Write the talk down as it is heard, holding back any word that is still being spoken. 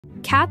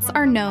Cats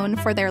are known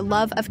for their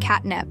love of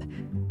catnip,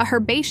 a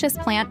herbaceous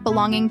plant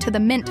belonging to the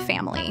mint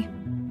family.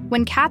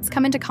 When cats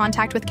come into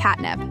contact with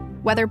catnip,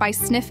 whether by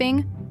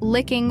sniffing,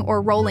 licking,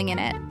 or rolling in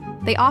it,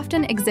 they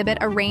often exhibit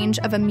a range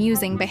of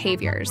amusing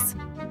behaviors.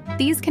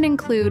 These can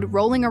include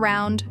rolling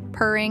around,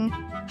 purring,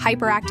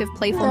 hyperactive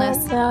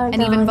playfulness,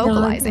 and even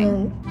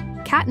vocalizing.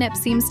 Catnip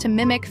seems to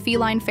mimic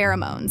feline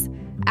pheromones,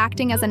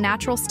 acting as a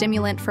natural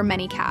stimulant for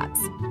many cats.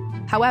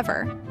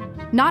 However,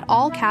 not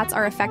all cats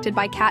are affected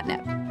by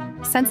catnip.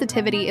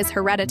 Sensitivity is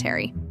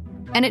hereditary,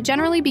 and it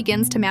generally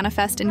begins to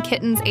manifest in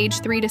kittens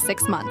aged 3 to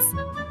 6 months.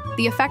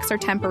 The effects are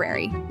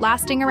temporary,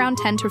 lasting around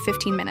 10 to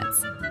 15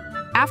 minutes,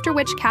 after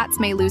which cats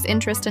may lose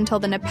interest until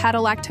the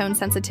Nepetalactone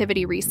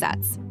sensitivity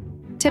resets,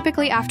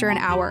 typically after an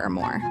hour or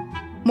more.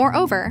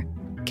 Moreover,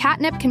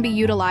 catnip can be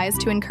utilized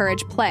to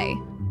encourage play,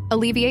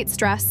 alleviate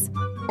stress,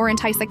 or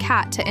entice a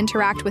cat to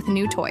interact with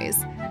new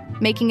toys,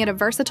 making it a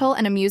versatile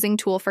and amusing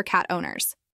tool for cat owners.